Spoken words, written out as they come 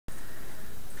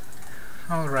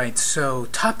Alright, so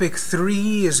topic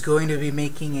 3 is going to be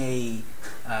making a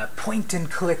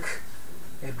point-and-click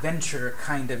adventure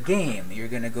kind of game. You're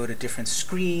going to go to different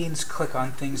screens, click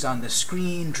on things on the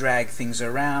screen, drag things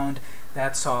around.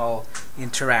 That's all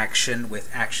interaction with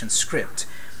ActionScript.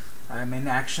 I'm in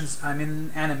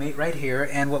Animate right here,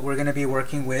 and what we're going to be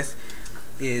working with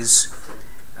is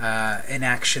an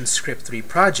ActionScript 3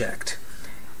 project.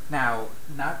 Now,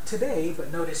 not today,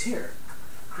 but notice here.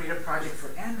 Create a project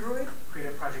for Android, create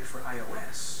a project for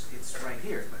iOS. It's right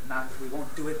here, but we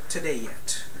won't do it today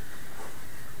yet.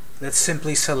 Let's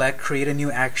simply select create a new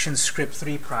ActionScript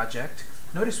 3 project.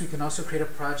 Notice we can also create a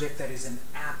project that is an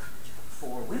app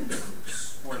for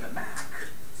Windows or the Mac.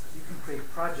 You can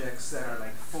create projects that are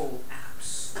like full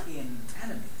apps in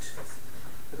Animate.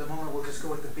 For the moment, we'll just go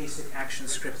with the basic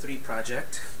ActionScript 3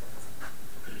 project.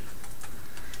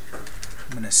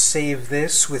 I'm going to save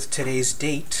this with today's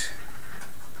date.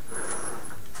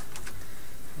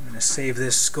 I'm going to save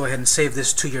this, go ahead and save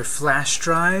this to your flash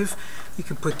drive. You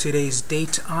can put today's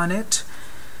date on it,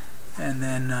 and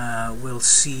then we'll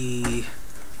see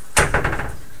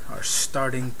our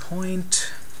starting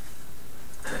point.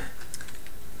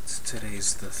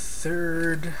 Today's the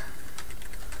 3rd.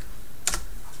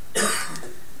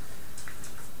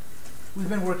 We've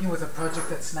been working with a project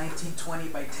that's 1920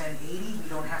 by 1080. We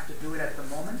don't have to do it at the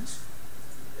moment.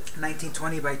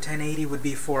 1920 by 1080 would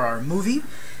be for our movie,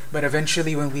 but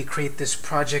eventually when we create this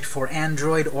project for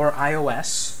Android or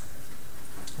iOS,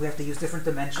 we have to use different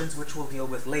dimensions, which we'll deal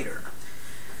with later.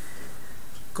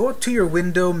 Go up to your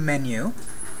window menu,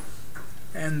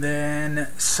 and then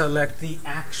select the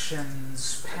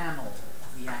Actions panel,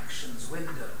 the Actions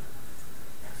window,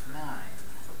 F9.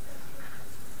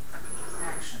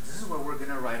 Actions, this is where we're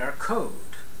going to write our code.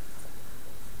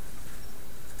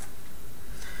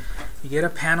 You get a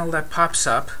panel that pops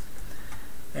up,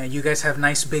 and you guys have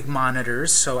nice big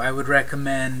monitors, so I would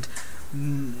recommend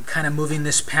kind of moving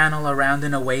this panel around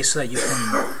in a way so that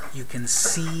you can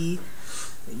see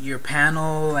your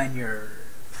panel and your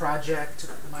project.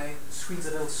 My screen's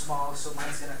a little small, so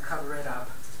mine's going to cover it up.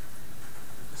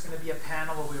 There's going to be a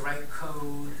panel where we write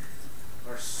code,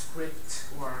 our script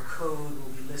or our code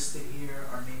will be listed here.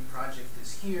 Our main project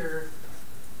is here.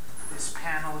 This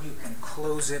panel, you can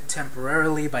close it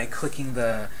temporarily by clicking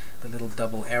the little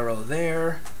double arrow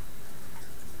there.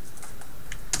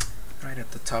 Right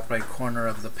at the top right corner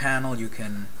of the panel, you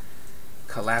can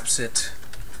collapse it.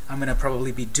 I'm going to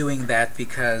probably be doing that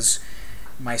because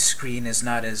my screen is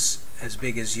not as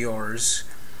big as yours.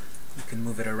 You can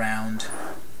move it around.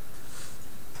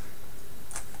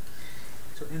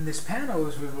 So in this panel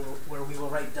is where we will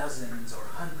write dozens or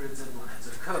hundreds of lines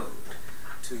of code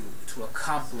to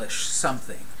accomplish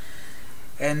something.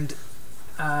 And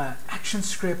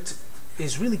ActionScript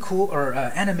is really cool, or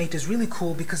Animate is really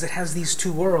cool because it has these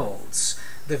two worlds.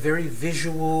 The very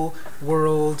visual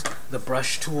world, the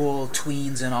brush tool,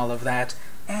 tweens, and all of that,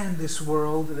 and this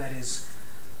world that is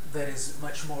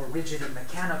much more rigid and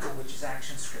mechanical, which is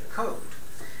ActionScript code.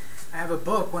 I have a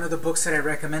book, one of the books that I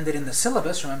recommended in the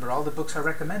syllabus. Remember, all the books are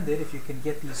recommended if you can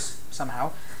get these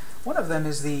somehow. One of them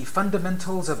is the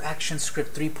Fundamentals of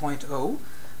ActionScript 3.0.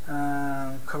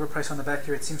 Cover price on the back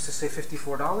here, it seems to say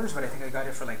 $54, but I think I got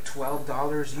it for like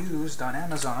 $12 used on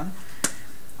Amazon.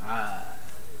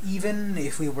 Even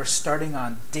if we were starting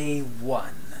on day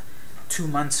 1, 2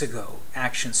 months ago,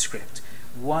 ActionScript,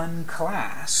 one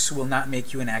class will not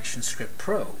make you an ActionScript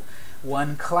Pro.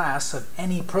 One class of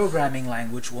any programming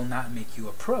language will not make you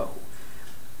a pro.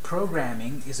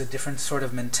 Programming is a different sort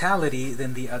of mentality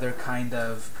than the other kind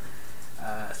of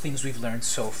things we've learned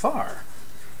so far.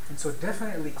 And so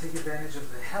definitely take advantage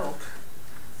of the help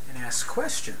and ask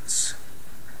questions.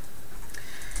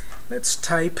 Let's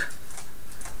type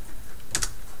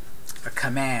a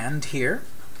command here,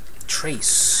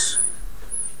 trace.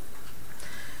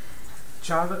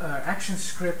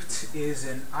 ActionScript is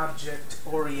an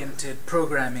object-oriented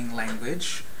programming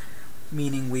language,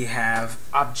 meaning we have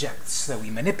objects that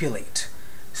we manipulate,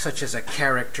 such as a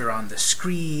character on the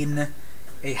screen,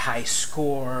 a high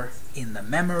score in the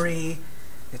memory.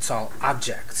 It's all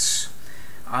objects.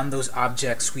 On those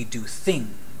objects we do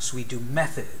things, we do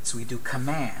methods, we do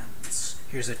commands.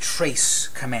 Here's a trace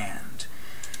command.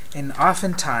 And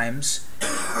oftentimes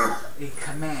a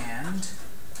command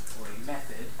or a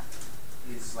method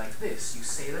is like this. You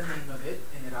say the name of it,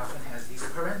 and it often has these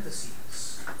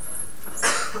parentheses.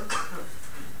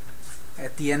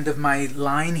 At the end of my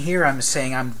line here, I'm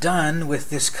saying I'm done with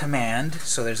this command,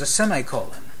 so there's a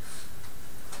semicolon.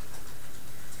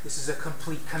 This is a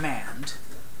complete command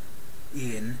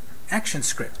in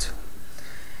ActionScript.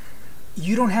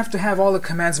 You don't have to have all the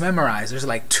commands memorized. There's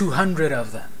like 200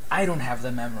 of them. I don't have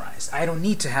them memorized. I don't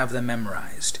need to have them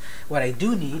memorized. What I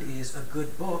do need is a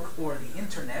good book or the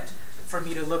internet for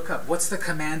me to look up. What's the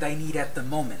command I need at the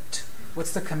moment?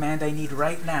 What's the command I need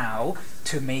right now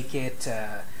to make it,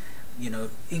 you know,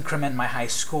 increment my high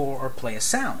score or play a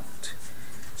sound?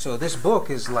 So this book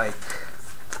is like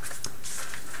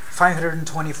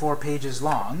 524 pages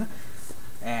long,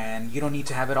 and you don't need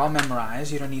to have it all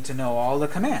memorized. You don't need to know all the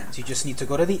commands. You just need to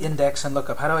go to the index and look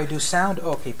up, how do I do sound?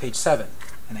 Okay, page 7,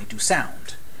 and I do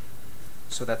sound.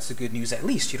 So that's the good news. At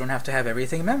least you don't have to have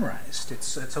everything memorized.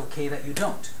 It's okay that you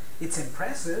don't. It's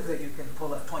impressive that you can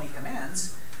pull up 20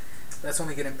 commands. That's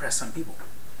only going to impress some people.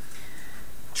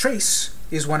 Trace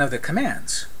is one of the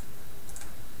commands.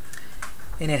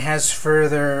 And it has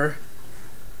further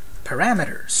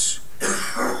parameters.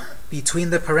 Between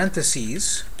the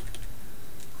parentheses,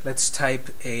 let's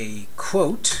type a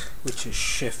quote, which is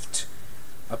shift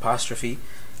apostrophe,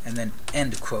 and then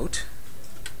end quote.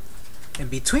 And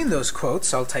between those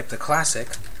quotes, I'll type the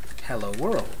classic, hello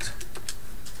world.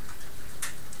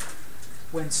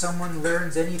 When someone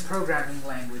learns any programming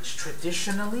language,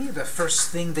 traditionally, the first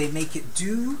thing they make it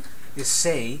do is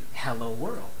say, hello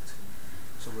world.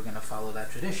 So we're going to follow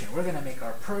that tradition. We're going to make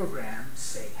our program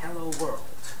say, hello world.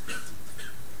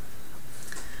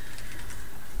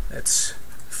 Let's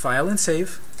file and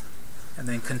save, and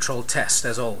then control test,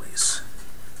 as always.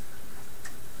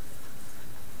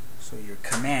 So your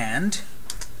command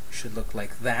should look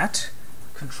like that.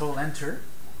 Control enter.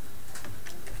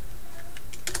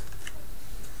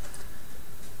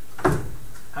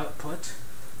 Output,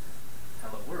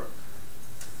 hello world.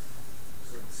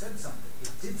 So it said something,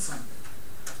 it did something.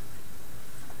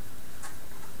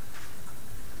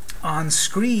 On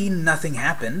screen, nothing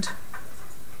happened.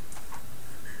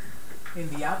 In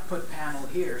the output panel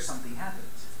here, something happened.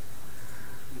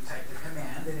 You typed the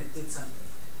command and it did something.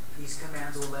 These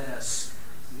commands will let us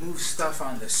move stuff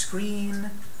on the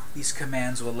screen. These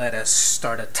commands will let us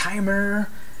start a timer,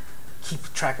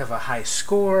 keep track of a high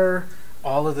score,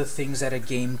 all of the things that a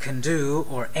game can do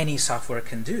or any software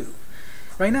can do.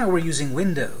 Right now we're using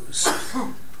Windows.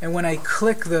 And when I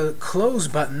click the close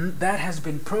button, that has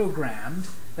been programmed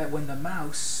that when the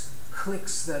mouse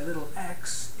clicks that little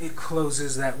X, it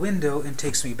closes that window and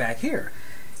takes me back here.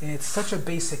 And it's such a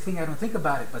basic thing, I don't think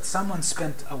about it, but someone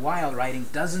spent a while writing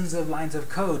dozens of lines of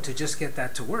code to just get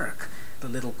that to work. The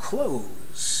little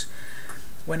close.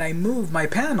 When I move my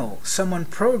panel, someone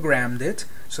programmed it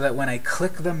so that when I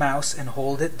click the mouse and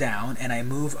hold it down and I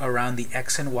move around the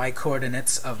X and Y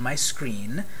coordinates of my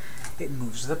screen, it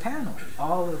moves the panel.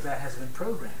 All of that has been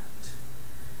programmed.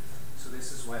 So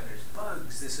this is why there's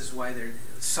bugs. This is why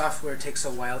software takes a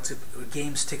while to,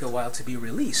 games take a while to be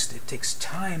released. It takes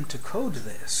time to code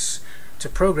this, to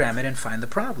program it and find the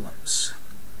problems.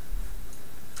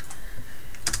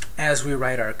 As we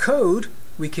write our code,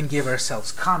 we can give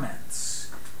ourselves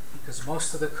comments. Because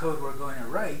most of the code we're going to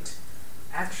write,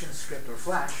 ActionScript or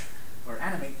Flash or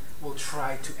Animate will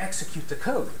try to execute the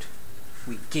code.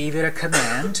 We gave it a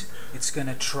command, it's going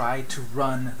to try to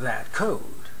run that code.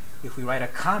 If we write a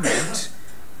comment,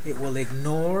 it will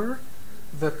ignore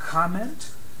the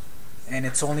comment, and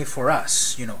it's only for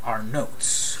us, you know, our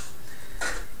notes.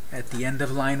 At the end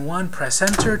of line 1, press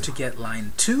enter to get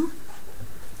line 2.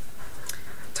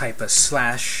 Type a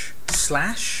slash,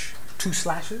 2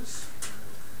 slashes.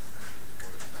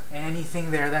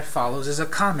 Anything there that follows is a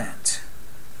comment.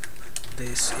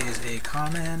 This is a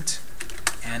comment.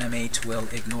 Animate will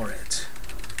ignore it.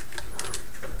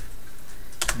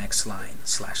 Next line,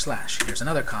 // Here's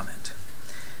another comment.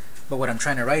 But what I'm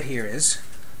trying to write here is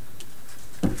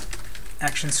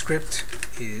ActionScript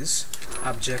is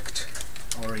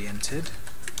object-oriented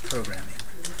programming.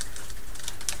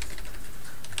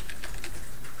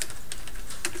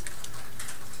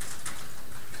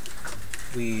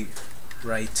 We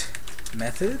write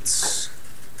methods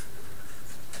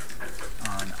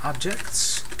on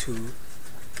objects to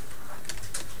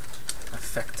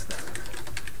affect them.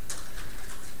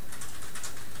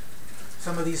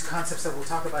 Some of these concepts that we'll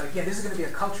talk about, again, this is going to be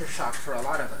a culture shock for a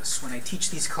lot of us. When I teach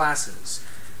these classes,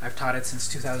 I've taught it since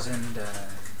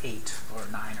 2008 or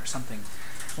 9 or something.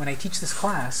 When I teach this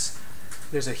class,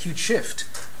 there's a huge shift.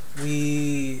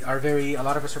 A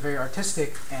lot of us are very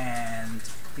artistic, and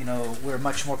you know, we're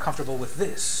much more comfortable with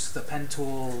this, the pen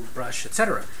tool, brush,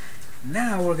 etc.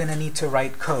 Now we're going to need to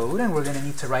write code, and we're going to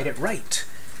need to write it right.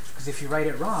 Because if you write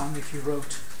it wrong, if you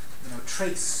wrote, you know,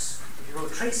 trace, if you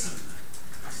wrote tracing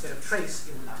instead of trace,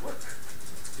 it would not work.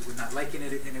 It would not liken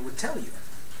it, and it would tell you.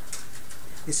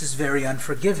 This is very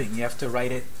unforgiving. You have to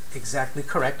write it exactly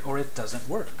correct, or it doesn't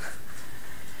work.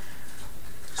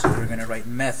 So we're going to write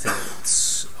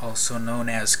methods also known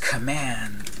as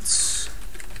commands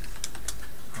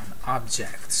on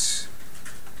objects.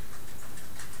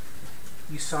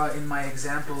 You saw in my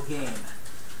example game,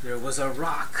 there was a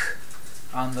rock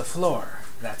on the floor.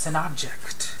 That's an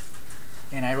object.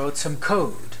 And I wrote some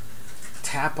code.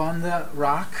 Tap on the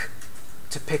rock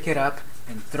to pick it up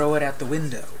and throw it at the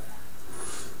window.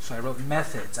 So I wrote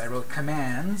methods. I wrote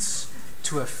commands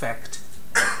to affect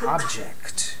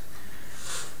object.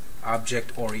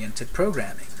 Object-oriented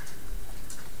programming.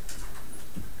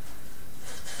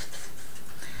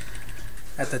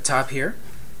 At the top here,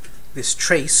 this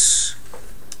trace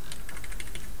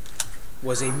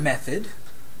was a method.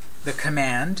 The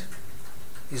command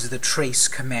is the trace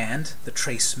command, the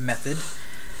trace method,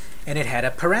 and it had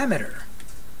a parameter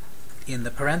in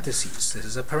the parentheses. This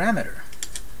is a parameter.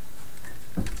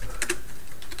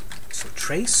 So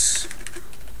trace,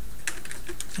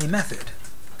 a method.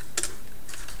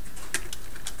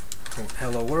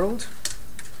 Hello world,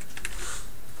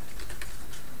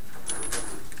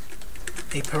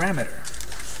 a parameter.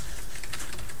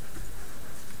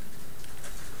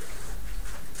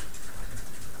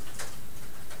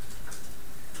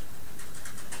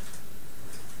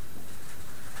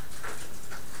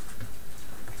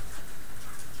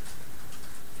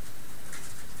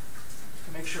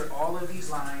 Make sure all of these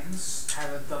lines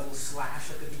have a double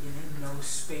slash at the beginning, no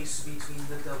space between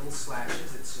the double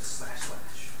slashes, it's just slash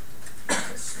slash.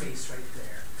 A space right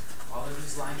there. All of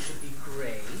these lines should be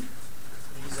gray.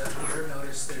 These up here,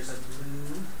 notice there's a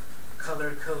blue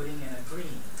color coding and a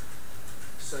green.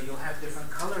 So you'll have different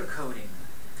color coding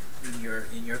in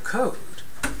your code.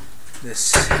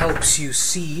 This helps you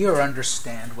see or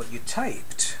understand what you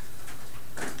typed.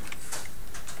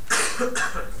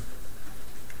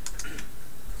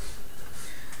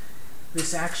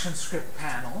 This ActionScript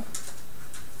panel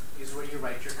is where you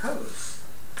write your code.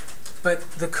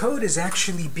 But the code is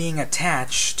actually being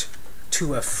attached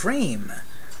to a frame.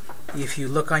 If you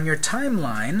look on your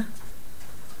timeline,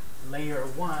 layer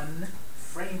 1,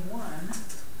 frame 1,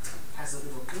 has a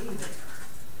little A there.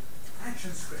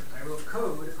 ActionScript. I wrote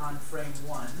code on frame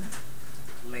 1,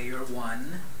 layer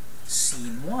 1,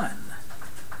 scene 1.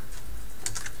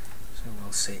 So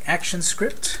we'll say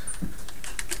ActionScript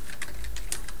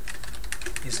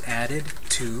is added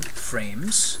to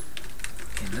frames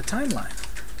in the timeline.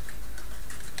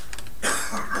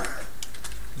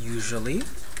 Usually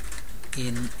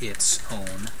in its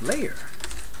own layer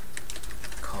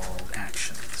called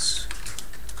actions.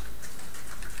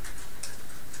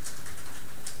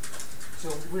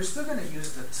 So we're still going to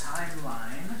use the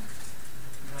timeline.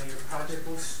 You know, your project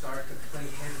will start, the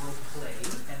playhead will play,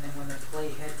 and then when the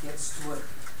playhead gets to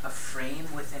a frame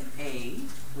with an A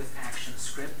with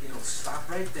ActionScript, it'll stop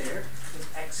right there and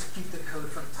execute the code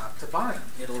from top to bottom.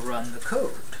 It'll run the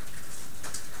code.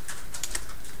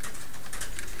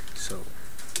 So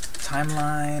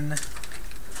timeline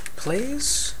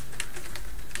plays,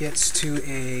 gets to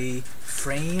a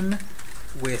frame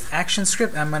with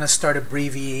ActionScript. I'm going to start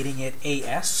abbreviating it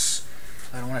AS.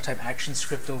 I don't want to type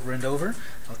ActionScript over and over.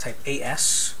 I'll type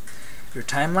AS. Your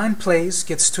timeline plays,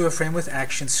 gets to a frame with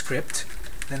ActionScript,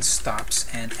 then stops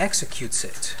and executes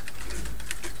it.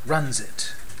 Runs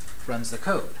the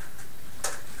code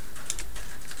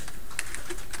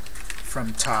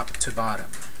from top to bottom.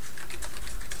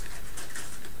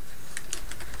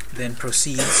 Then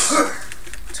proceeds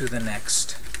to the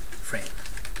next frame.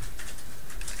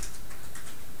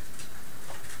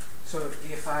 So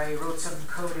if I wrote some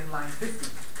code in line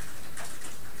 50,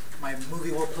 my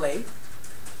movie will play.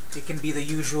 It can be the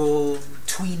usual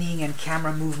tweening and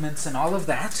camera movements and all of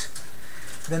that.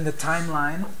 Then the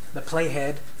timeline, the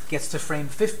playhead, gets to frame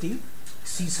 50,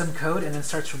 sees some code, and then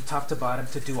starts from top to bottom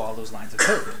to do all those lines of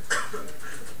code.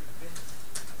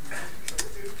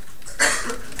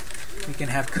 We can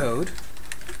have code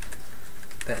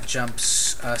that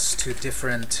jumps us to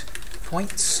different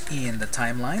points in the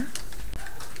timeline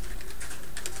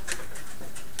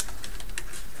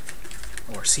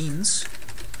or scenes.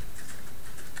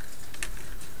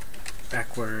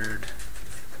 Backward,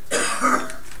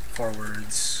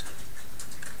 forwards.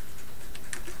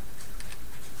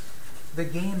 The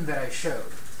game that I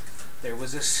showed, there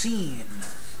was a scene,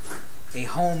 a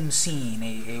home scene,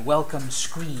 a welcome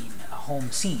screen, a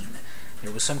home scene.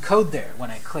 There was some code there.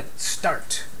 When I clicked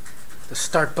Start, the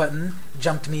Start button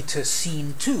jumped me to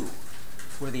scene 2,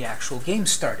 where the actual game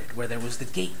started, where there was the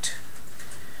gate.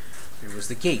 There was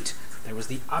the gate. There was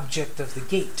the object of the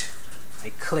gate.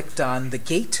 I clicked on the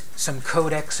gate, some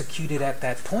code executed at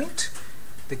that point,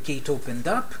 the gate opened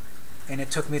up, and it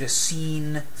took me to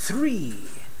scene 3,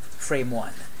 frame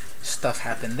 1. Stuff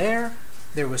happened there.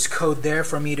 There was code there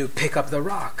for me to pick up the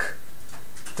rock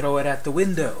throw it at the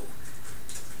window,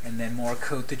 and then more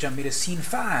code to jump me to scene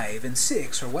 5 and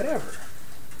 6 or whatever.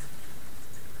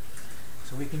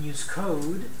 So we can use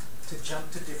code to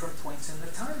jump to different points in the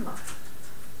timeline.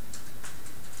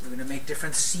 We're going to make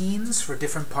different scenes for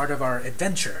different part of our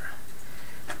adventure.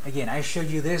 Again, I showed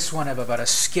you this one about a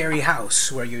scary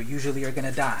house where you usually are going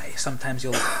to die. Sometimes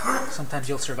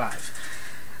you'll survive.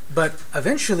 But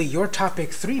eventually, your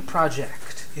topic 3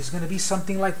 project is going to be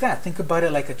something like that. Think about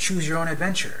it like a choose your own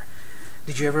adventure.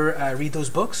 Did you ever read those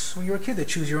books when you were a kid, the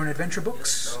choose your own adventure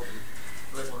books?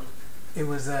 Yes, no. It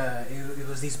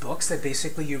was these books that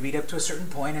basically you read up to a certain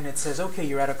point and it says, okay,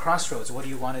 you're at a crossroads. What do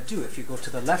you want to do? If you go to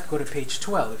the left, go to page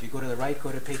 12. If you go to the right,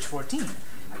 go to page 14.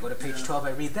 I go to page 12,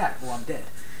 I read that. Oh, I'm dead.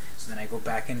 So then I go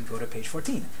back and go to page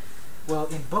 14. Well,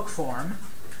 in book form,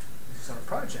 this is our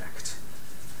project.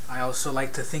 I also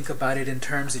like to think about it in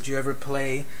terms, did you ever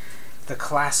play the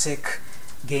classic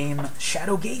game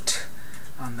Shadowgate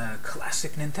on the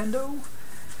classic Nintendo?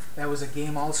 That was a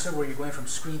game also where you're going from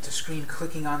screen to screen,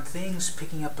 clicking on things,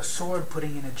 picking up a sword,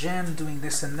 putting in a gem, doing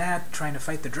this and that, trying to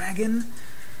fight the dragon.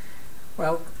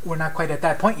 Well, we're not quite at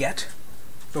that point yet,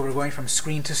 but we're going from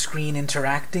screen to screen,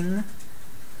 interacting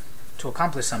to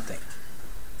accomplish something.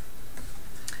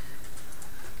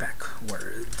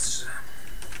 Backwards.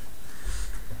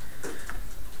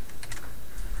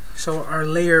 So our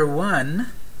layer 1,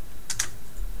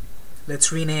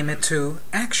 let's rename it to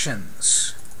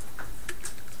Actions.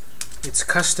 It's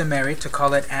customary to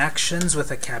call it Actions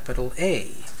with a capital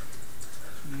A.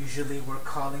 Usually we're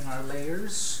calling our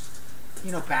layers,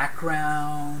 you know,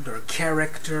 background or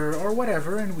character or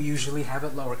whatever, and we usually have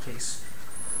it lowercase.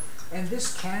 And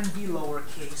this can be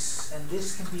lowercase, and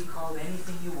this can be called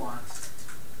anything you want,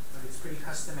 but it's pretty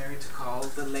customary to call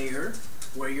the layer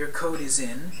where your code is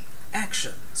in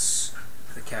Actions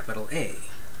with a capital A.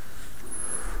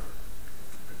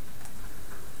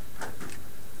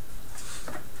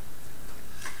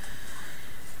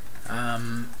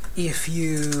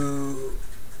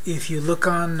 If you look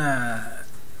on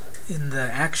in the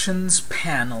Actions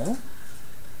panel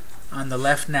on the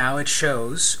left now, it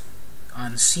shows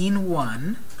on scene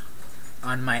 1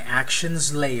 on my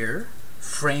Actions layer,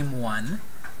 frame 1,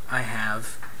 I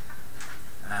have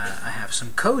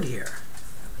some code here.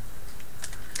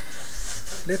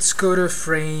 Let's go to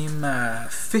frame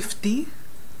 50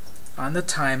 on the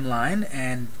timeline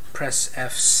and press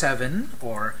F7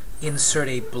 or insert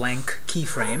a blank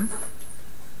keyframe.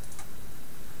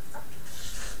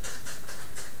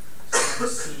 So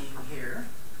seeing here,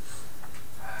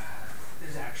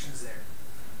 there's actions there,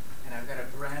 and I've got a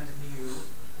brand new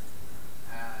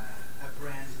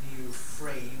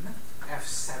frame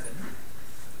F7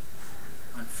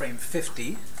 on frame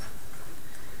 50,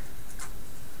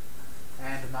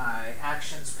 and my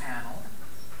Actions panel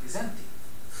is empty.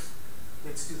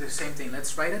 Let's do the same thing.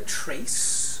 Let's write a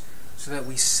trace so that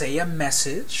we say a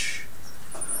message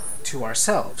to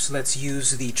ourselves. Let's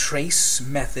use the trace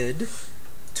method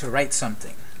to write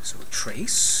something. So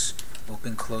trace,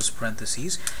 open close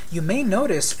parentheses. You may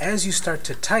notice as you start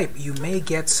to type, you may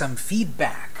get some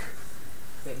feedback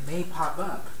that may pop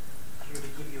up here to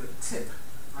give you a tip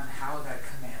on how that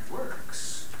command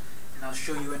works. And I'll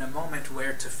show you in a moment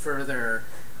where to further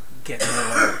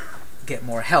get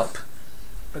more help.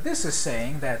 But this is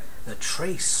saying that the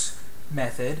trace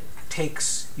method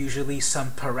takes usually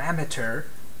some parameter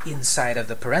inside of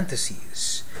the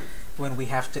parentheses. When we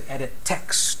have to edit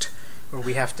text or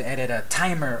we have to edit a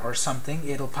timer or something,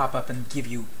 it'll pop up and give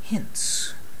you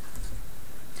hints.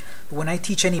 But when I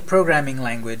teach any programming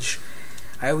language,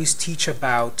 I always teach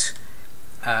about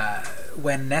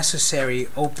when necessary,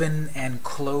 open and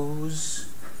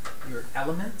close your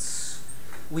elements.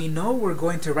 We know we're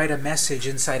going to write a message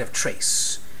inside of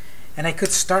trace, and I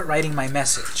could start writing my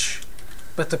message.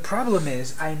 But the problem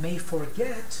is I may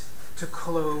forget to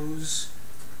close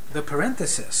the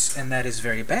parenthesis, and that is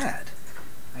very bad.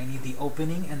 I need the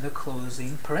opening and the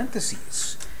closing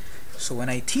parentheses. So when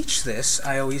I teach this,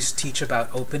 I always teach about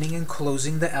opening and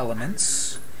closing the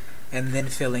elements and then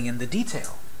filling in the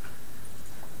detail.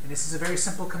 And this is a very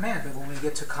simple command, but when we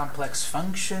get to complex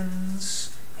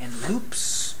functions and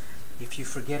loops, if you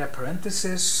forget a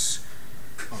parenthesis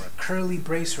or a curly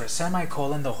brace or a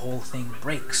semicolon, the whole thing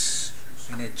breaks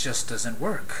and it just doesn't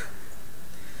work.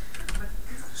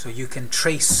 So you can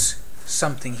trace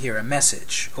something here, a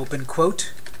message. Open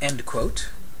quote, end quote.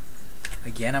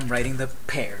 Again, I'm writing the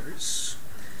pairs.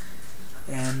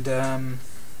 And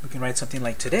we can write something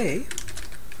like today.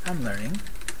 I'm learning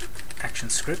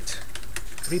ActionScript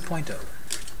 3.0. So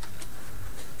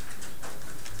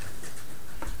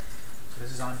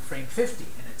this is on frame 50,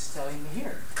 and it's telling me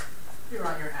here, you're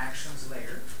on your Actions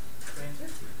layer, frame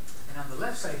 50. And on the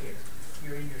left side here,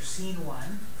 you're in your scene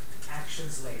 1,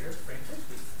 actions layer, frame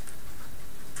 50.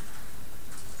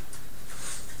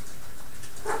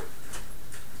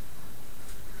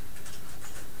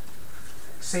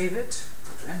 Save it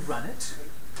and run it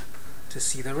to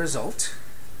see the result.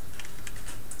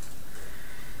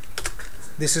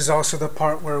 This is also the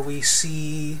part where we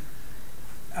see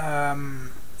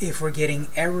if we're getting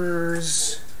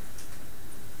errors.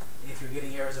 If you're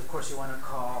getting errors, of course, you want to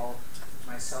call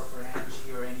myself or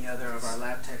Angie or any other of our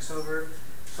lab techs over.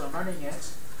 So I'm running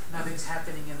it. Nothing's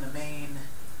happening in the main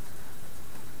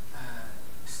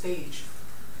stage,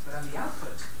 but on the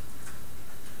output,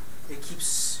 it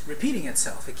keeps repeating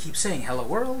itself. It keeps saying, hello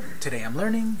world, today I'm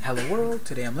learning. Hello world,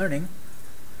 today I'm learning.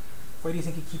 Why do you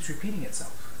think it keeps repeating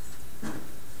itself?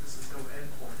 This is no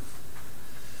endpoint.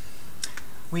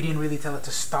 We didn't really tell it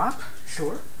to stop,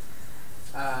 sure.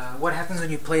 What happens when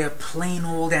you play a plain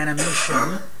old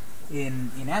animation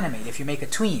in Animate? If you make a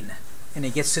tween and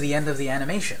it gets to the end of the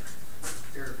animation,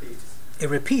 It repeats. it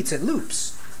repeats, it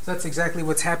loops. So that's exactly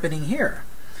what's happening here.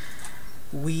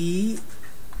 We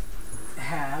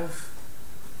have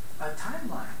a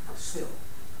timeline still.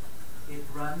 It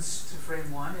runs to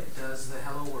frame 1, it does the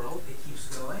hello world, it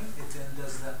keeps going, it then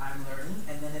does the I'm learning,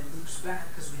 and then it loops back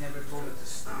because we never told it to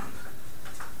stop.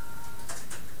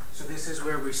 So this is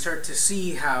where we start to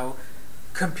see how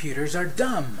computers are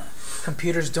dumb.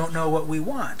 Computers don't know what we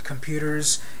want.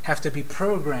 Computers have to be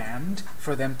programmed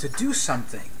for them to do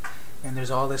something. And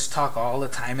there's all this talk all the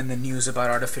time in the news about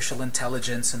artificial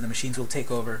intelligence and the machines will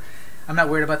take over. I'm not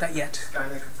worried about that yet.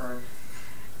 Skynet confirmed.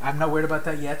 I'm not worried about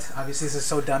that yet. Obviously, this is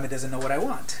so dumb it doesn't know what I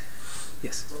want.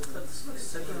 Yes? But this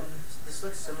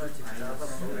looks similar to Java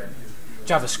programming.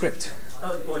 JavaScript.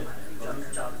 Oh, boy.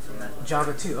 Java.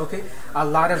 Java too, okay. A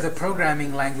lot of the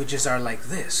programming languages are like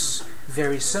this,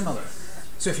 very similar.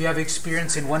 So if you have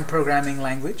experience in one programming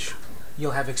language,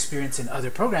 you'll have experience in other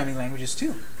programming languages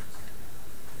too.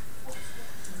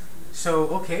 So,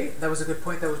 okay, that was a good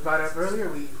point that was brought up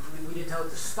earlier. We didn't tell it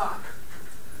to stop.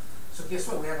 So guess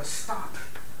what? We have a stop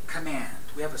command.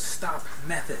 We have a stop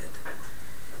method.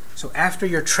 So after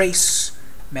your trace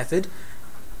method,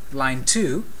 line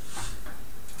 2,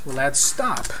 we'll add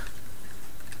stop.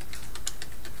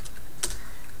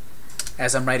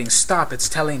 As I'm writing stop, it's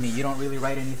telling me you don't really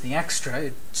write anything extra.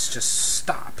 It's just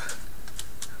stop.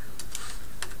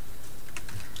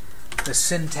 The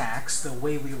syntax, the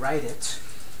way we write it,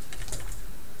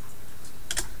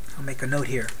 I'll make a note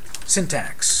here.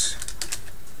 Syntax.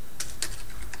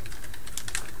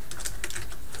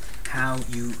 How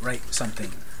you write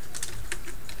something.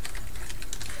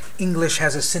 English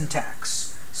has a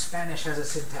syntax. Spanish has a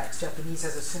syntax. Japanese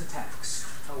has a syntax.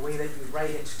 A way that you write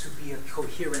it to be a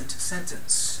coherent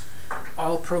sentence.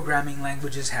 All programming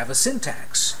languages have a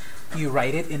syntax. You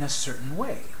write it in a certain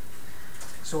way.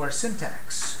 So our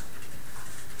syntax.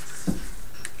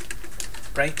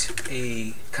 Write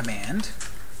a command,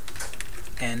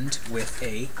 end with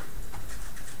a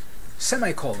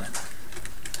semicolon.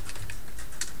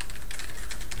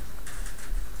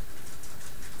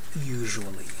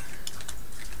 Usually.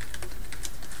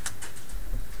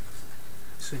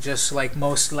 So just like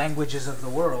most languages of the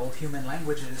world, human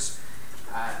languages,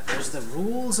 there's the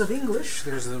rules of English,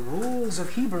 there's the rules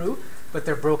of Hebrew, but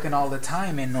they're broken all the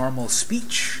time in normal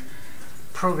speech.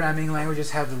 Programming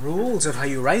languages have the rules of how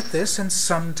you write this, and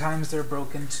sometimes they're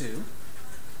broken too.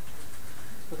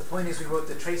 But the point is we wrote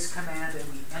the trace command and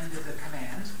we ended the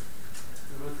command.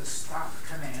 We wrote the stop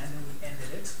command and we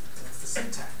ended it. So that's the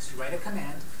syntax. You write a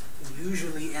command, you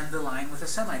usually end the line with a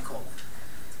semicolon.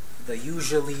 The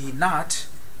usually not,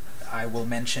 I will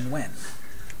mention when.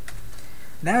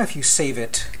 Now if you save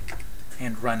it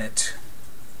and run it,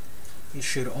 it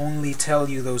should only tell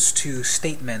you those two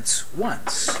statements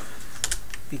once,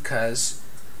 because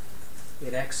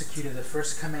it executed the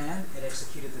first command, it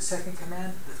executed the second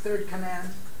command, the third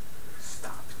command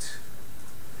stopped.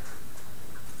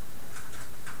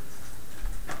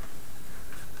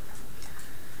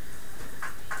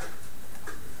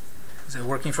 Is it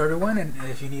working for everyone? And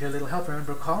if you need a little help,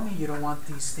 remember, call me. You don't want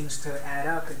these things to add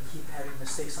up and keep having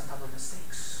mistakes on top of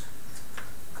mistakes.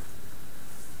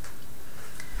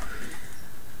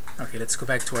 Okay, let's go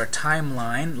back to our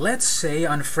timeline. Let's say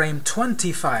on frame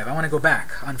 25, I want to go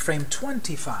back. On frame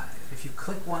 25, if you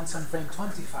click once on frame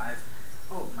 25,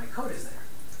 oh, my code is there.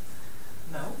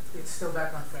 No, it's still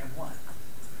back on frame 1.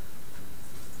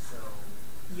 So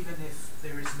even if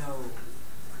there is no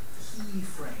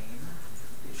keyframe,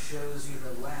 it shows you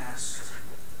the last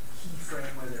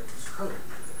keyframe where there was code.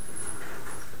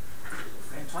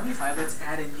 Frame 25, let's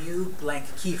add a new blank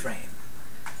keyframe.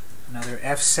 Another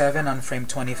F7 on frame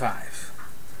 25.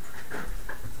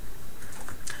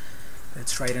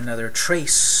 Let's write another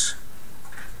trace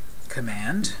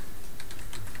command.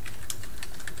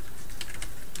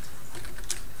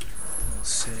 We'll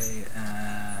say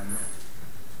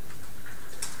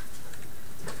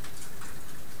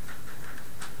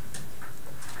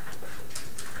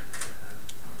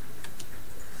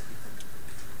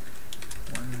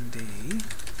one day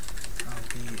I'll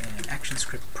be an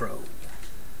ActionScript Pro.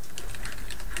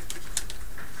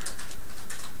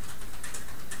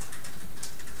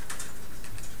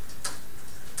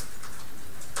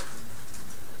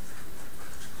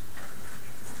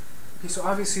 Okay, so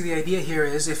obviously the idea here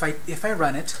is if I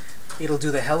run it, it'll do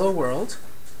the hello world,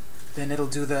 then it'll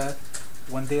do the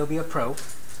one day I'll be a pro,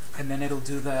 and then it'll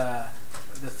do the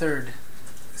third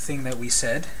thing that we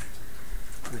said,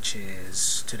 which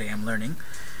is today I'm learning,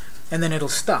 and then it'll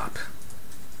stop.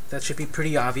 That should be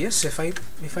pretty obvious. If I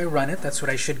run it, that's what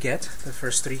I should get, the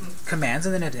first three commands,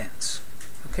 and then it ends.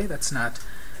 Okay, that's not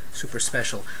super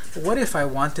special. But what if I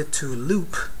wanted to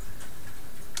loop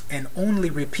and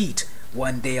only repeat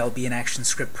one day I'll be an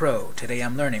ActionScript Pro, today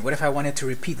I'm learning? What if I wanted to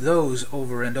repeat those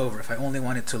over and over, if I only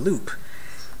wanted to loop?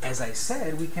 As I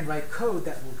said, we can write code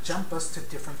that will jump us to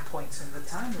different points in the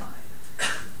timeline.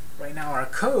 Right now our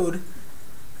code,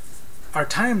 our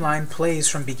timeline plays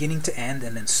from beginning to end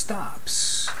and then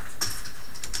stops.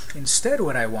 Instead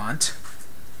what I don't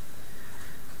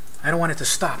want it to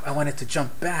stop, I want it to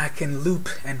jump back and loop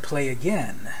and play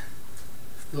again.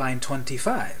 Line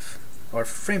 25, or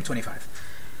frame 25.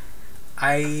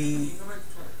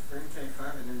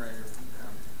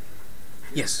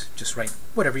 Yes, just write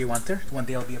whatever you want there. One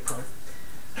day I'll be a pro.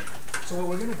 So what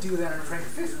we're going to do then on frame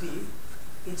 50,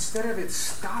 instead of it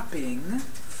stopping,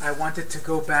 I want it to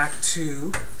go back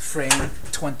to frame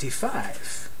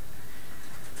 25.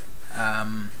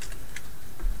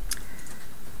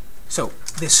 So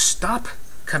this stop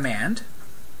command,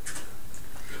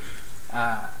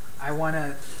 I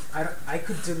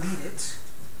could delete it,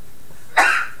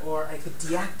 or I could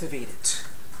deactivate it.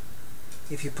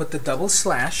 If you put the double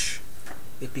slash,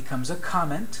 it becomes a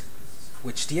comment,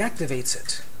 which deactivates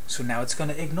it. So now it's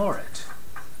going to ignore it.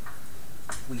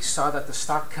 We saw that the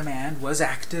stop command was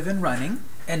active and running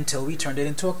until we turned it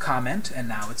into a comment, and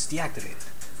now it's deactivated.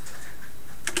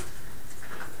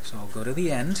 So I'll go to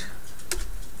the end,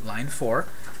 line 4,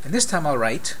 and this time I'll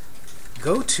write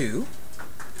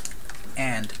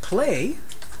gotoAndPlay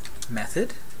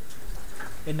method.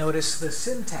 And notice the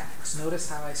syntax. Notice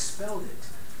how I spelled it.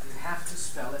 You have to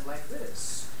spell it like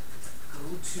this.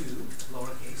 Go to,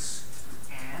 lowercase,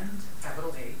 and,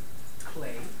 capital A,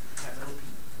 play, capital P.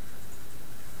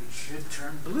 It should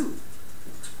turn blue.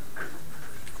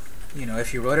 You know,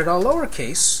 if you wrote it all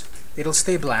lowercase, it'll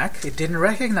stay black. It didn't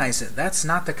recognize it. That's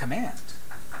not the command.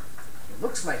 It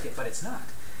looks like it, but it's not.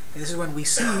 And this is when we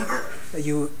see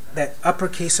that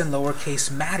uppercase and lowercase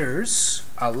matters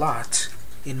a lot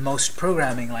in most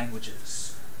programming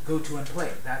languages. Go to and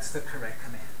play. That's the correct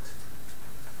command.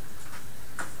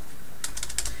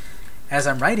 As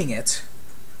I'm writing it,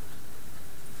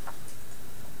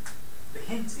 the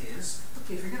hint is,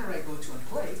 okay, if you're going to write go to and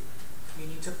play, you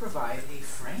need to provide a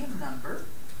frame number,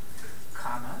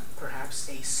 comma, perhaps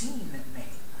a scene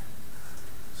name.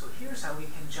 So here's how we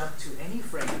can jump to any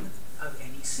frame of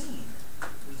any scene.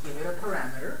 We give it a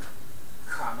parameter,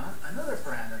 comma, another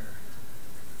parameter.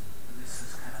 This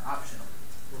is kind of optional.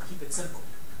 We'll keep it simple.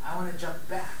 I want to jump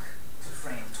back to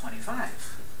frame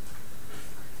 25.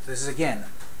 This is, again,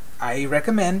 I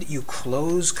recommend you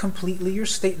close completely your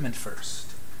statement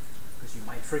first, because you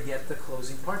might forget the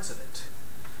closing parts of it.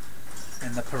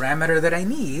 And the parameter that I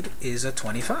need is a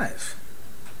 25.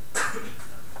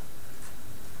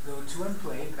 Go to and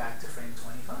play back to frame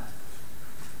 25.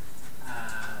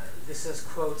 This has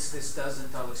quotes, this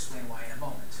doesn't. I'll explain why in a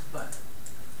moment. But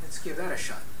let's give that a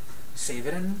shot. Save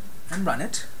it and run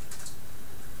it.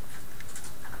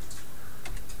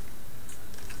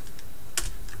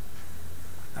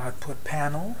 Output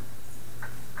panel.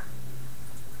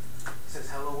 It says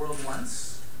hello world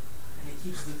once, and it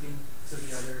keeps looping to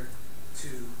the other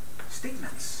two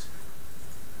statements.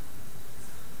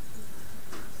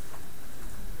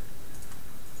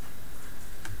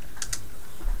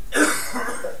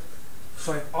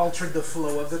 So I've altered the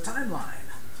flow of the timeline.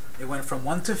 It went from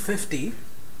 1 to 50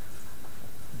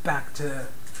 back to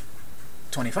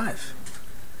 25.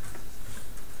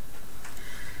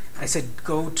 I said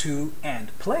go to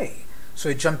and play. So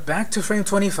it jumped back to frame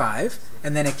 25,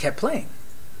 and then it kept playing.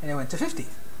 And it went to 50.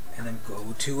 And then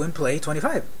go to and play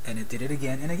 25. And it did it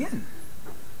again and again.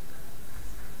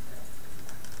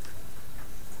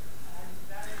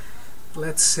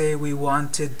 Let's say we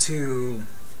wanted to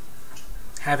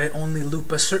have it only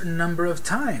loop a certain number of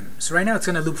times. Right now it's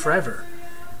going to loop forever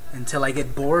until I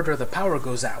get bored or the power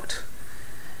goes out.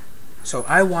 So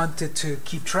I want it to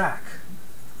keep track.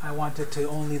 I want it to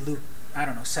only loop, I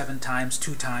don't know, 7 times,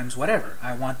 2 times, whatever.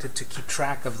 I want it to keep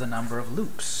track of the number of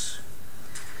loops.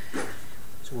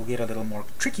 So we'll get a little more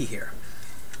tricky here.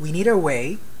 We need a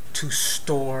way to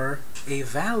store a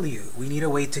value. We need a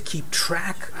way to keep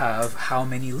track of how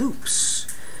many loops.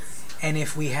 And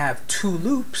if we have 2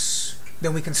 loops,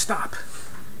 then we can stop.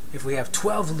 If we have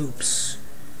 12 loops,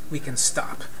 we can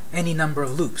stop. Any number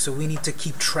of loops. So we need to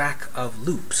keep track of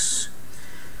loops.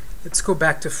 Let's go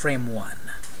back to frame 1.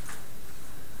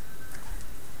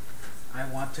 I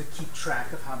want to keep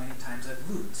track of how many times I've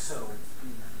looped. So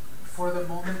for the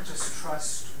moment, just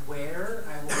trust where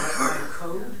I will write my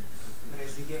code. But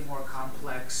as we get more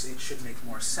complex, it should make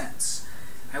more sense.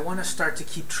 I want to start to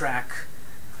keep track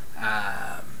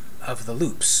of the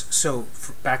loops. So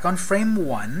back on frame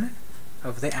 1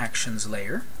 of the actions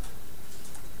layer,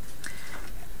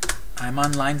 I'm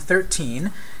on line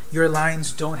 13. Your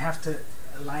lines don't have to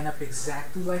line up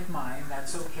exactly like mine.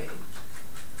 That's okay.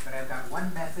 But I've got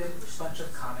one method, a bunch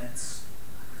of comments,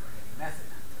 method.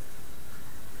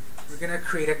 We're going to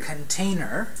create a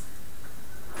container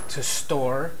to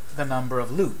store the number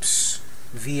of loops.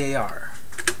 var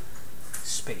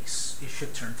space. It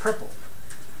should turn purple.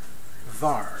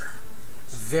 var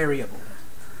variable.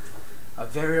 A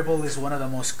variable is one of the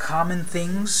most common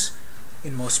things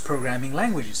in most programming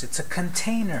languages. It's a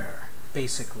container,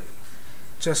 basically.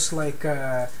 Just like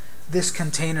this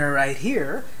container right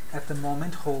here at the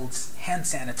moment holds hand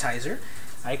sanitizer.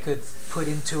 I could put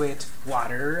into it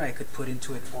water, I could put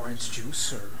into it orange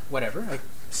juice or whatever, like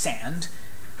sand.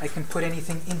 I can put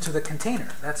anything into the container.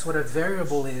 That's what a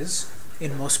variable is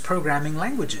in most programming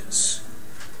languages.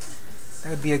 That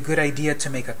would be a good idea to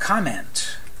make a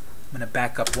comment. I'm going to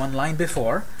back up one line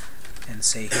before and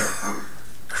say here,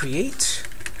 create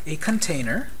a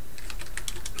container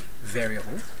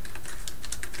variable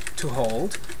to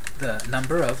hold the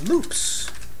number of loops.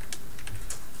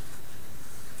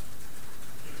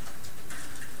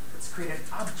 Let's create an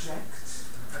object,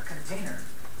 a container,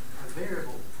 a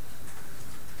variable,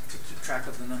 to keep track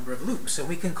of the number of loops. So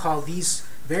we can call these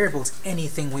variables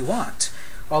anything we want,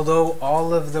 although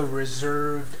all of the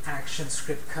reserved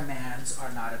ActionScript commands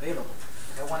are not available.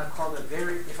 If I want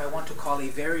to call a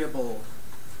variable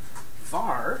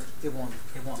var, it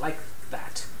won't like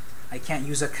that. I can't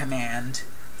use a command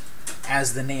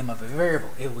as the name of a variable.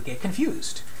 It will get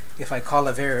confused. If I call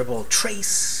a variable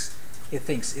trace, it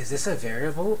thinks, is this a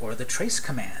variable or the trace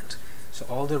command? So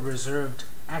all the reserved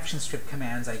ActionScript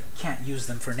commands, I can't use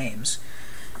them for names.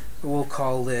 We'll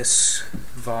call this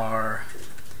var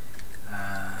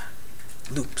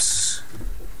loops.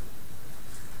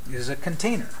 This is a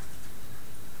container.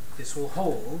 This will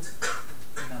hold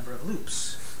the number of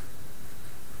loops.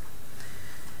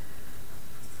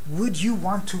 Would you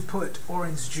want to put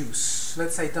orange juice?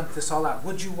 Let's say dump this all out.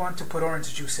 Would you want to put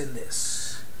orange juice in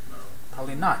this? No.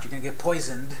 Probably not. You're going to get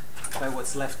poisoned by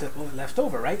what's left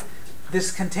over, right?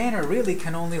 This container really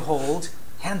can only hold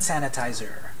hand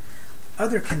sanitizer.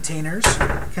 Other containers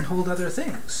can hold other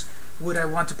things. Would I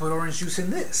want to put orange juice in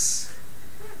this?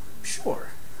 Sure.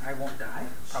 I won't die,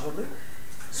 probably.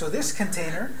 So this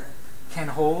container can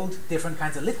hold different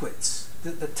kinds of liquids.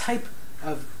 The type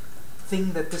of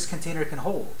thing that this container can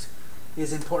hold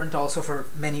is important also for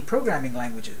many programming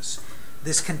languages.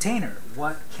 This container,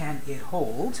 what can it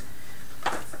hold?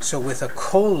 So with a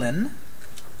colon,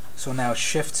 so now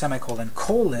shift semicolon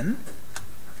colon,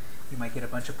 you might get a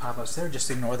bunch of pop-ups there,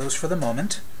 just ignore those for the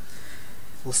moment.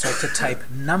 We'll start to type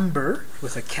number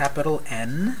with a capital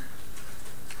N.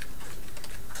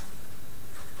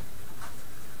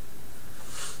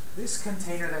 This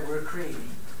container that we're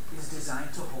creating is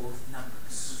designed to hold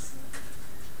numbers.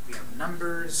 We have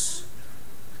numbers.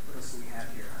 What else do we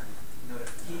have here?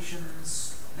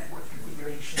 Notifications, network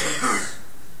configurations.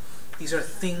 These are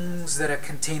things that a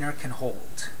container can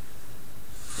hold.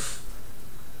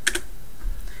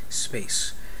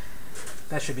 Space.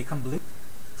 That should become blue.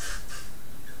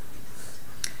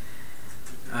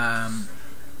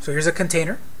 So here's a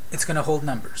container. It's going to hold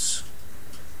numbers.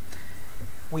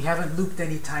 We haven't looped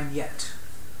any time yet.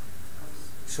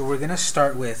 So we're going to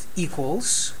start with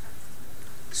equals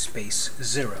space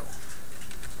 0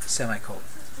 semicolon.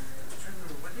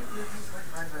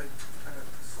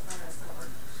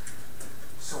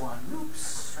 So on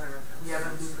loops, we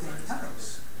haven't looped any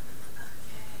times.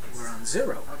 We're on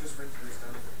 0. I'll just wait for this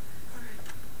done.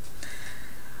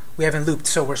 We haven't looped,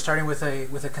 so we're starting with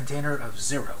a container of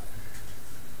 0.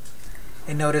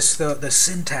 And notice the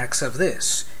syntax of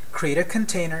this. Create a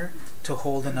container to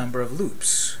hold a number of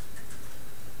loops.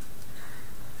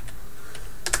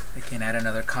 I can add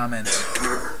another comment.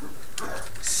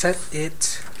 Set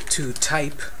it to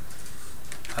type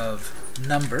of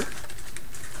number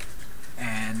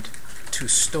and to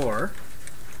store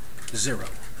 0.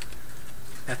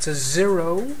 That's a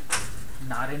 0,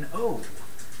 not an O.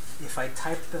 If I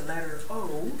type the letter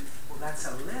O, well, that's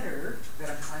a letter that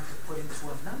I'm trying to put into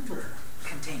a number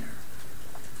container.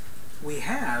 We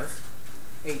have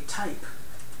a type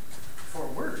for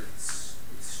words.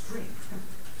 It's string.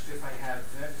 So if I have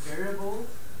variable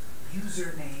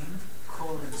username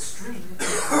 :string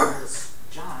equals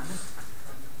John,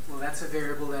 well, that's a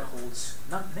variable that holds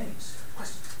names.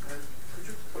 Question? Could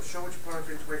you show which part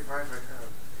of 25 I have?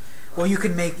 Well, you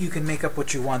can make up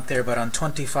what you want there, but on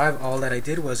 25, all that I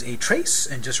did was a trace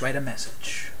and just write a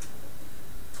message.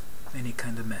 Any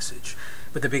kind of message.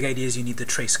 But the big idea is you need the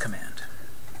trace command.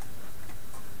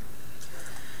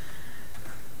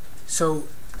 So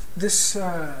this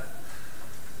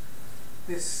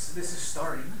this is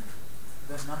starting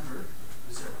the number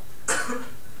 0.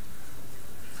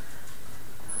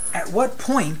 At what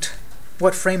point,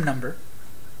 what frame number,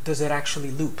 does it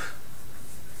actually loop?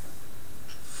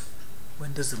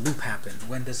 When does the loop happen?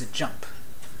 When does it jump?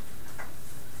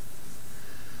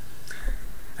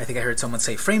 I think I heard someone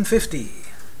say frame 50.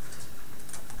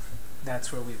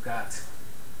 That's where we've got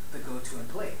the go to and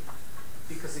play,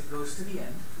 because it goes to the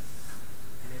end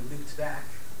and it loops back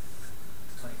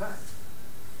to 25.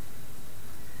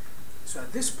 So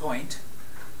at this point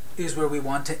is where we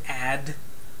want to add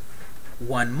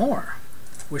one more.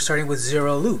 We're starting with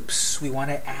 0 loops. We want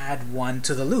to add 1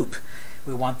 to the loop.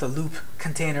 We want the loop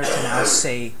container to now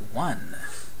say 1.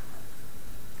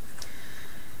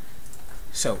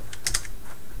 So,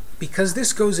 because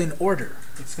this goes in order,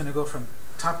 it's going to go from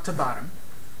top to bottom.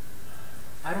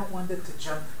 I don't want it to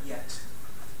jump yet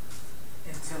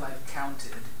until I've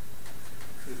counted.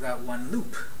 We've got 1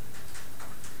 loop.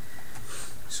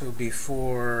 So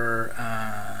before,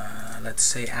 let's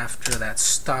say after that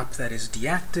stop that is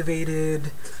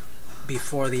deactivated,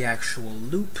 before the actual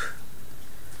loop,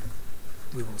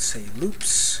 we will say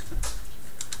loops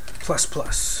plus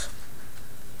plus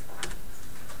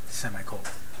semicolon.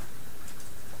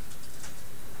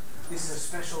 This is a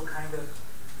special kind of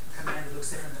command that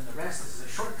looks different than the rest. This is a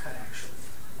shortcut, actually.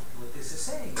 What this is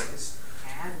saying is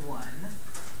add 1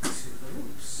 to the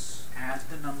loops. Add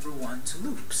the number 1 to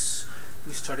loops.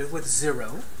 We started with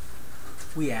 0.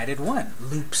 We added 1.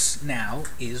 Loops now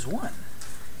is 1.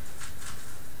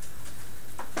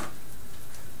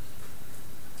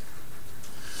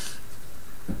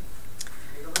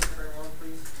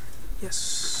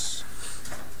 Yes.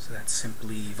 So that's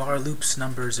simply var loops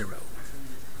number 0.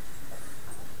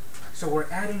 So we're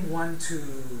adding 1 to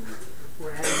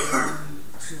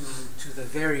the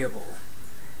variable.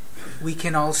 We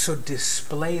can also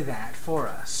display that for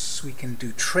us. We can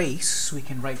do trace. We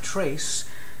can write trace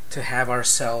to have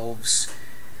ourselves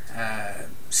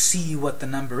see what the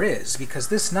number is, because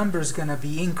this number is going to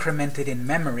be incremented in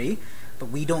memory, but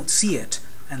we don't see it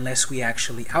unless we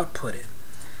actually output it.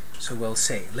 So we'll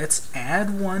say, let's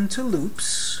add 1 to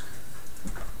loops,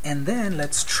 and then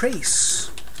let's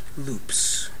trace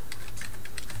loops.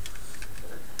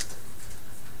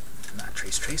 Not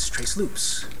trace, trace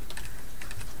loops.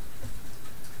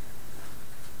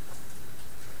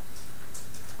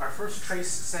 Our first trace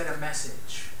said a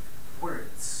message,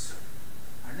 words.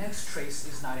 Our next trace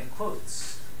is not in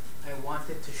quotes. I want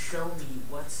it to show me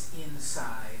what's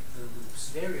inside the loops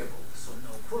variable, so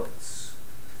no quotes.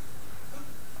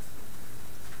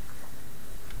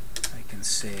 I can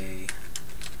say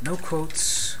no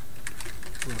quotes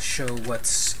will show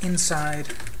what's inside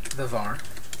the var.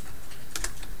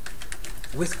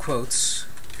 With quotes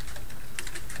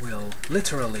will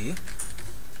literally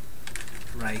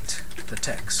write the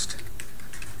text.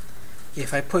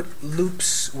 If I put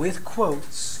loops with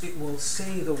quotes, it will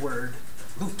say the word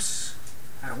loops.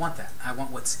 I don't want that. I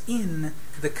want what's in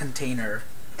the container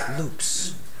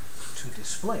loops to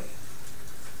display.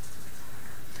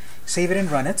 Save it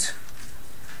and run it.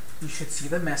 You should see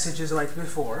the messages like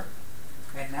before,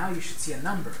 and now you should see a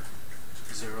number.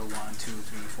 0, 1, 2,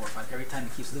 3, 4, 5. Every time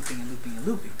it keeps looping and looping and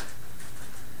looping.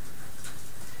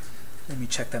 Let me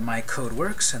check that my code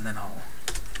works, and then I'll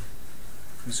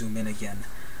zoom in again.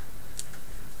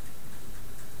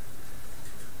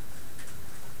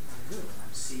 Good.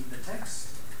 I'm seeing the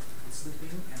text. It's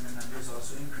looping, and the number is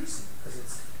also increasing because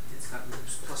it's got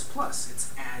loops plus plus.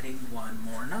 It's adding 1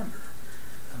 more number.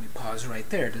 Let me pause right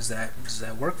there. Does that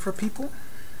work for people?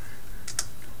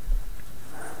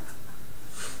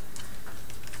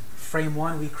 Frame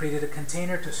 1, we created a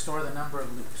container to store the number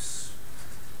of loops.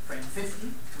 frame 50,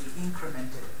 we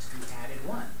incremented it. We added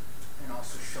 1, and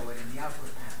also show it in the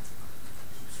output panel.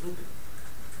 Keeps looping.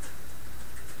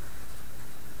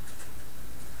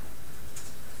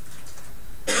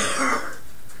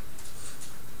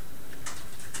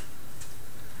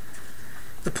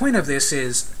 The point of this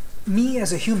is, me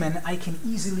as a human, I can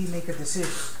easily make a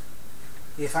decision.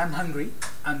 If I'm hungry,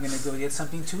 I'm going to go get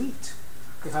something to eat.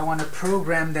 If I want to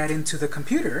program that into the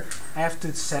computer, I have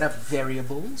to set up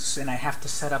variables, and I have to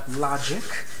set up logic,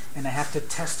 and I have to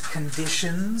test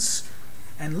conditions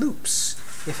and loops.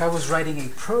 If I was writing a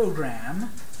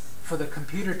program for the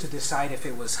computer to decide if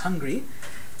it was hungry,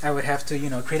 I would have to,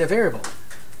 create a variable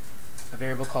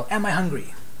called "Am I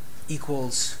hungry?"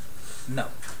 equals no,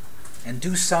 and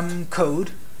do some code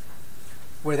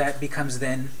where that becomes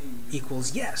then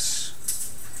equals yes,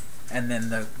 and then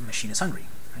the machine is hungry.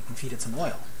 I can feed it some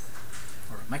oil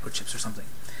or microchips or something.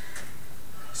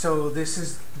 So this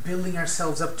is building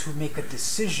ourselves up to make a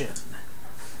decision.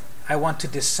 I want to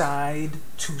decide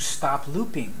to stop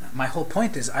looping. My whole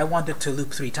point is I want it to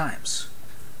loop 3 times,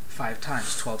 5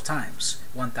 times, 12 times,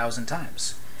 1,000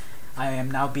 times. I am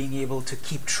now being able to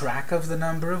keep track of the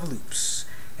number of loops.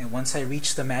 And once I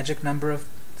reach the magic number of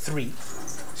 3,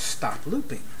 stop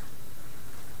looping.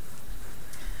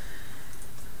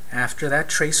 After that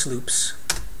trace loops,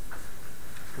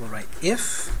 we'll write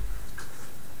if,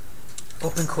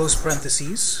 open close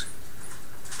parentheses,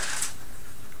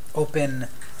 open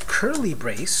curly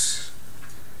brace.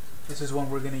 This is one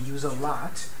we're going to use a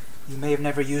lot. You may have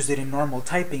never used it in normal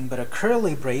typing, but a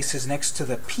curly brace is next to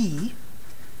the P.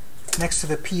 Next to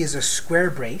the P is a square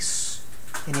brace,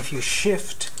 and if you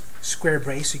shift square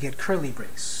brace, you get curly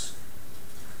brace.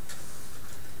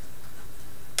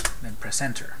 Then press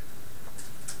enter.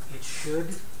 It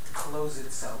should close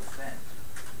itself then.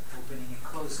 Opening and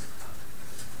closing.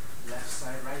 Left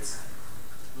side, right side.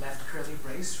 Left curly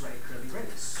brace, right curly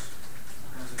brace.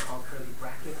 Those are called curly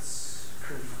brackets,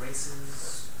 curly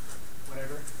braces,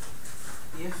 whatever.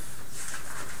 If,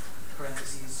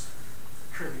 parentheses,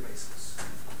 curly braces.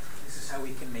 This is how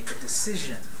we can make a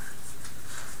decision.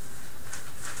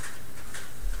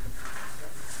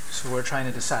 So we're trying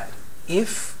to decide.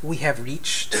 If we have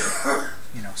reached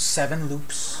 7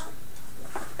 loops,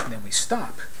 then we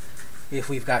stop. If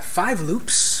we've got 5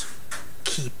 loops,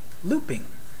 keep looping.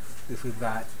 If we've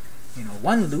got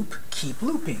 1 loop, keep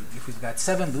looping. If we've got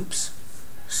 7 loops,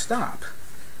 stop.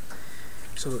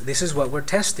 So this is what we're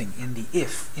testing in the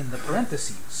if, in the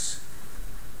parentheses.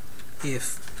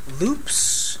 If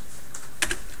loops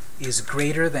is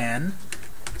greater than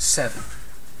 7.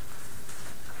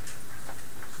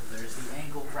 So there's the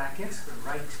angle bracket, the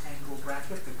right angle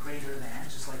bracket, the greater than,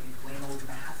 just like in plain old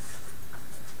math.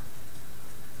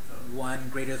 1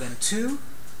 greater than 2,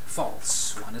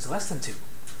 false. 1 is less than 2.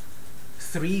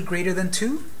 3 greater than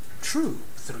 2, true.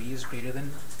 3 is greater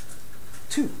than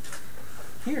 2.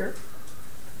 Here,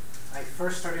 I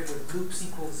first started with loops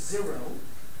equals 0.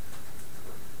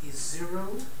 Is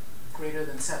 0 greater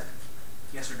than 7?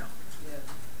 Yes or no? Yeah.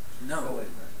 No.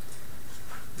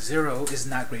 0 is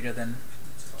not greater than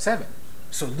 7.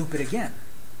 So loop it again.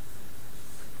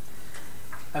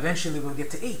 Eventually we'll get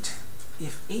to 8.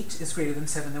 If 8 is greater than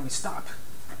 7, then we stop.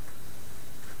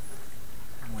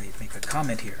 I'm going to make a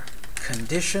comment here.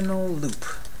 Conditional loop.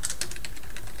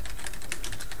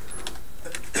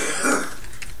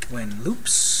 When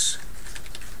loops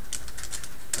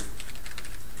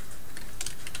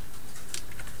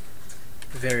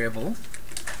variable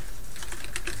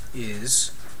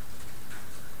is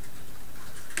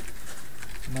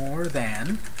more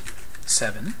than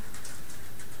 7,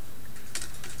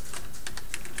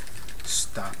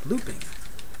 stop looping.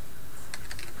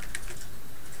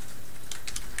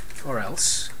 Or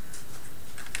else,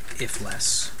 if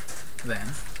less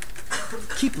than,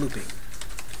 keep looping.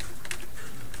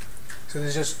 So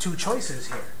there's just 2 choices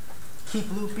here.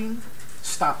 Keep looping,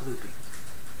 stop looping.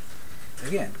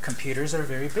 Again, computers are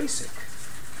very basic.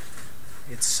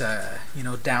 It's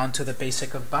down to the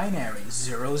basic of binaries,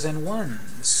 0s and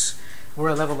 1s. We're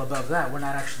a level above that. We're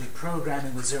not actually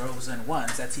programming with 0s and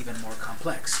 1s. That's even more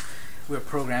complex. We're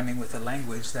programming with a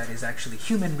language that is actually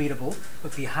human readable,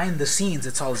 but behind the scenes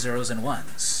it's all 0s and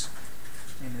 1s.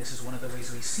 And this is one of the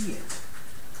ways we see it.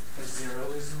 A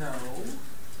 0 is no,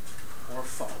 or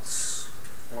false,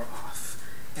 or off.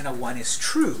 And a 1 is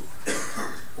true,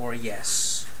 or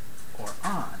yes, or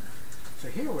on. So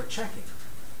here we're checking.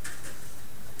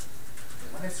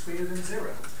 When it's greater than 0,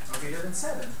 or greater than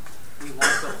 7, we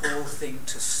want the whole thing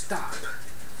to stop.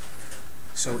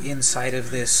 So inside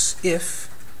of this if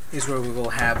is where we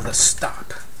will have the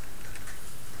stop.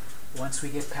 Once we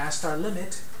get past our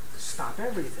limit, stop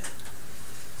everything.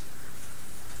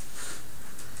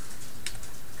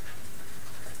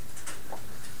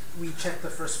 we check the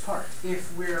first part.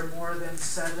 If we're more than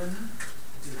 7,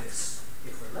 do this.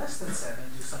 If we're less than 7,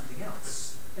 do something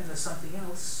else. And the something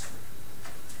else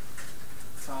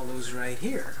follows right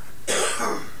here.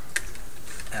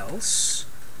 Else,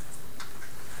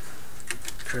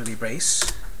 curly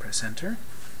brace, press enter.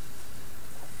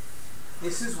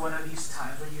 This is one of these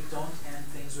times when you don't end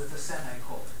things with a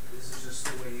semicolon. This is just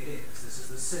the way it is. This is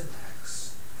the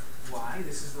syntax. Why?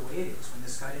 This is the way it is. When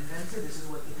this got invented, this is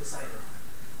what they decided on.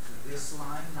 This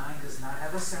line 9 does not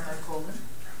have a semicolon.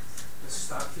 The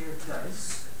stop here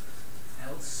does.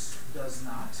 Else does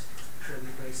not.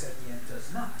 Curly brace at the end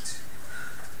does not.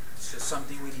 It's just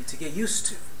something we need to get used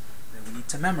to, that we need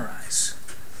to memorize.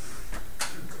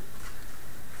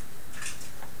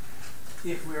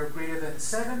 If we're greater than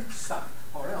 7, stop,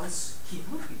 or else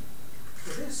keep looping.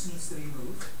 So this needs to be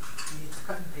moved. We need to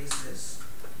cut and paste this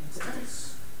into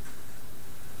else.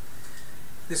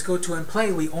 This go to and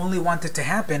play, we only want it to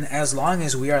happen as long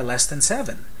as we are less than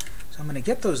 7. So I'm going to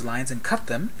get those lines and cut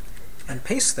them and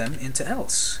paste them into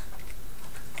else.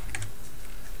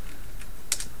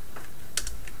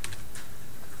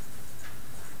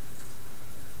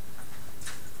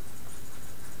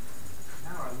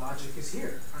 Logic is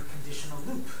here, our conditional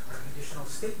loop, our conditional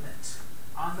statement.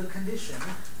 On the condition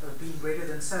of being greater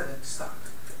than 7, stop.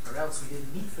 Or else we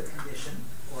didn't meet the condition,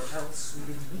 or else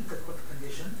we didn't meet the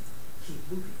condition, keep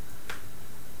looping.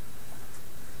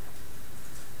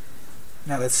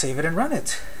 Now let's save it and run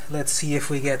it. Let's see if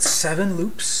we get 7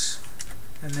 loops,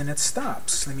 and then it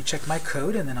stops. Let me check my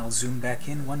code, and then I'll zoom back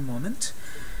in one moment.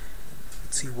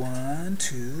 Let's see, 1,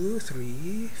 2,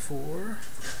 3, 4,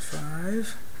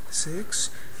 5, 6,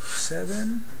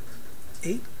 7,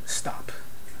 8, stop.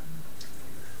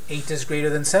 8 is greater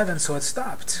than 7, so it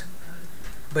stopped.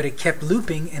 But it kept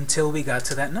looping until we got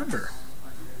to that number.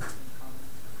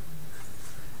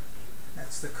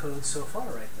 That's the code so far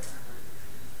right there.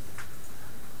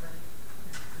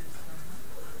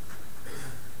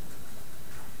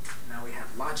 Now we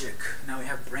have logic. Now we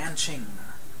have branching.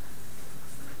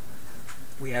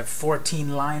 We have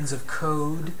 14 lines of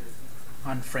code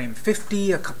on frame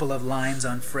 50, a couple of lines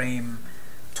on frame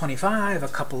 25, a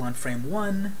couple on frame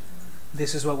 1.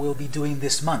 This is what we'll be doing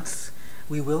this month.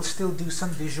 We will still do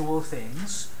some visual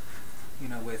things, you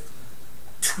know, with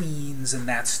tweens and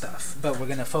that stuff, but we're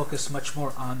going to focus much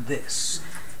more on this.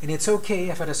 And it's okay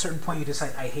if at a certain point you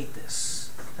decide, I hate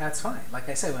this. That's fine. Like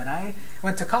I said, when I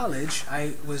went to college,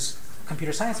 I was a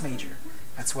computer science major.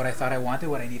 That's what I thought I wanted,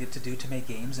 what I needed to do to make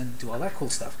games and do all that cool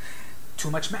stuff. Too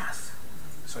much math.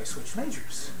 So I switched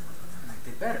majors, and I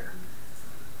did better.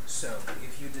 So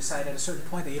if you decide at a certain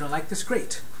point that you don't like this,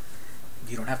 great.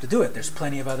 You don't have to do it. There's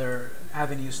plenty of other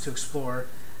avenues to explore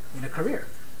in a career.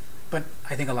 But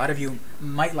I think a lot of you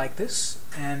might like this,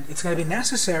 and it's going to be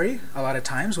necessary a lot of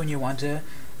times when you want to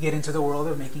get into the world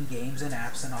of making games and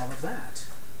apps and all of that.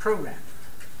 Programming.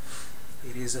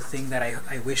 It is a thing that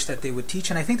I wish that they would teach,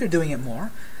 and I think they're doing it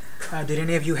more. Did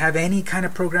any of you have any kind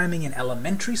of programming in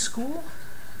elementary school?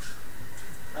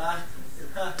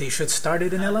 They should start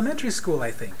it in elementary school,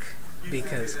 I think,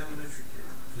 because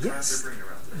yes,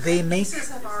 they make.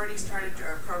 Pieces have already started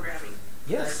programming.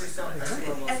 Yes,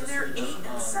 exactly. And they're 8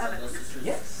 and 7.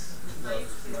 Yes.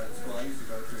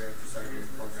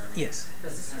 Yes.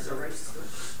 Does this use arrays too?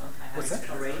 What's that?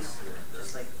 Arrays?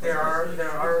 Just like There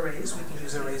are arrays. We can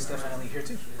use arrays definitely here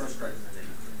too.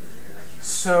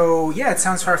 So yeah, it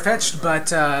sounds far-fetched, but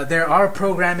there are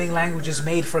programming languages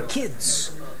made for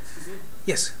kids.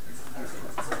 Yes.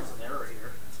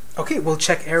 Okay, we'll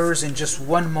check errors in just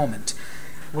one moment.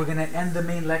 We're going to end the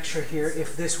main lecture here.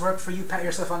 If this worked for you, pat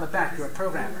yourself on the back. You're a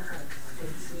programmer.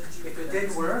 If it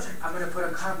did work, I'm going to put a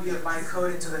copy of my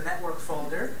code into the network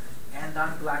folder and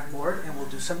on Blackboard, and we'll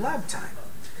do some lab time.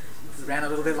 We ran a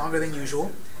little bit longer than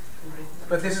usual,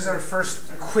 but this is our first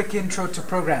quick intro to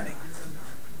programming.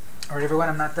 All right, everyone,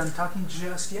 I'm not done talking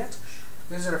just yet.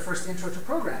 This is our first intro to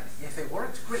programming. If it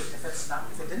worked, great. If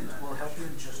it didn't, we'll help you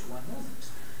in just one moment.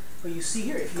 But you see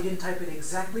here, if you didn't type it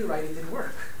exactly right, it didn't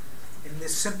work. In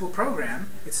this simple program,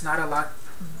 it's not a lot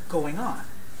going on.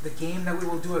 The game that we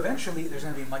will do eventually, there's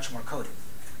going to be much more coding.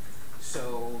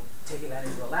 So take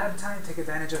advantage of the lab time, take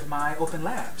advantage of my open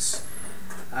labs.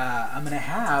 I'm going to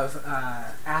have,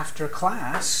 after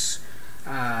class,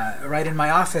 right in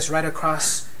my office, right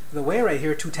across the way right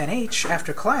here, 210H,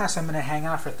 after class, I'm going to hang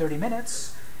out for 30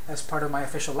 minutes as part of my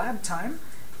official lab time,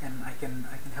 and I can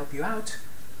help you out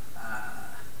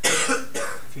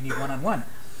if you need one-on-one.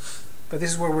 But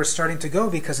this is where we're starting to go,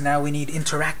 because now we need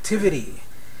interactivity.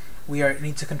 We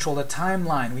need to control the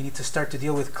timeline. We need to start to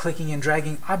deal with clicking and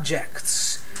dragging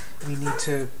objects. We need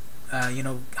to,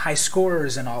 high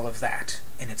scores and all of that.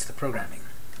 And it's the programming.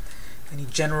 Any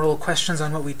general questions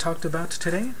on what we talked about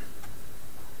today?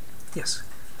 Yes?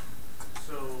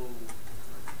 So,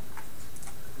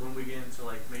 when we get into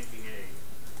like making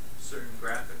a certain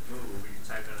graphic move, you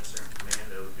type in a certain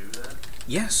command that will do that?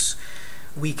 Yes.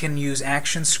 We can use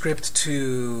ActionScript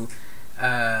to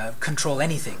control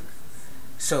anything.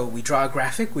 So we draw a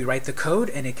graphic, we write the code,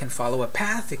 and it can follow a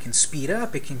path, it can speed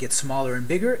up, it can get smaller and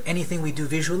bigger. Anything we do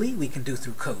visually, we can do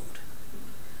through code.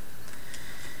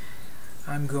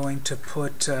 I'm going to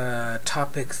put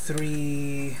topic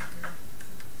 3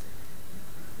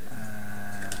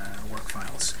 work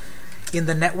files. In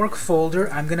the network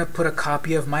folder, I'm going to put a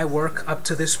copy of my work up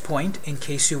to this point in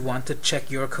case you want to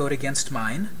check your code against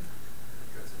mine.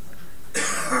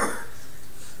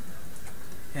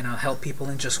 And I'll help people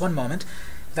in just one moment.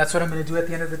 That's what I'm going to do at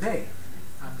the end of the day.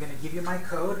 I'm going to give you my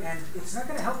code, and it's not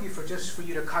going to help you for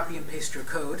you to copy and paste your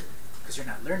code because you're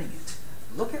not learning it.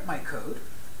 Look at my code,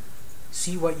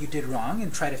 see what you did wrong,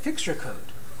 and try to fix your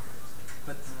code.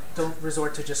 But don't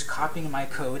resort to just copying my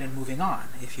code and moving on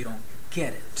if you don't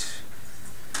get it.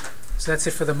 So that's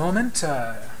it for the moment.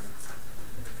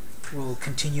 We'll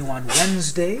continue on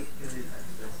Wednesday.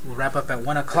 We'll wrap up at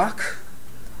 1 o'clock.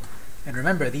 And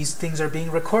remember, these things are being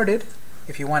recorded.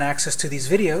 If you want access to these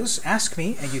videos, ask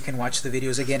me, and you can watch the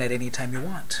videos again at any time you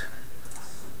want.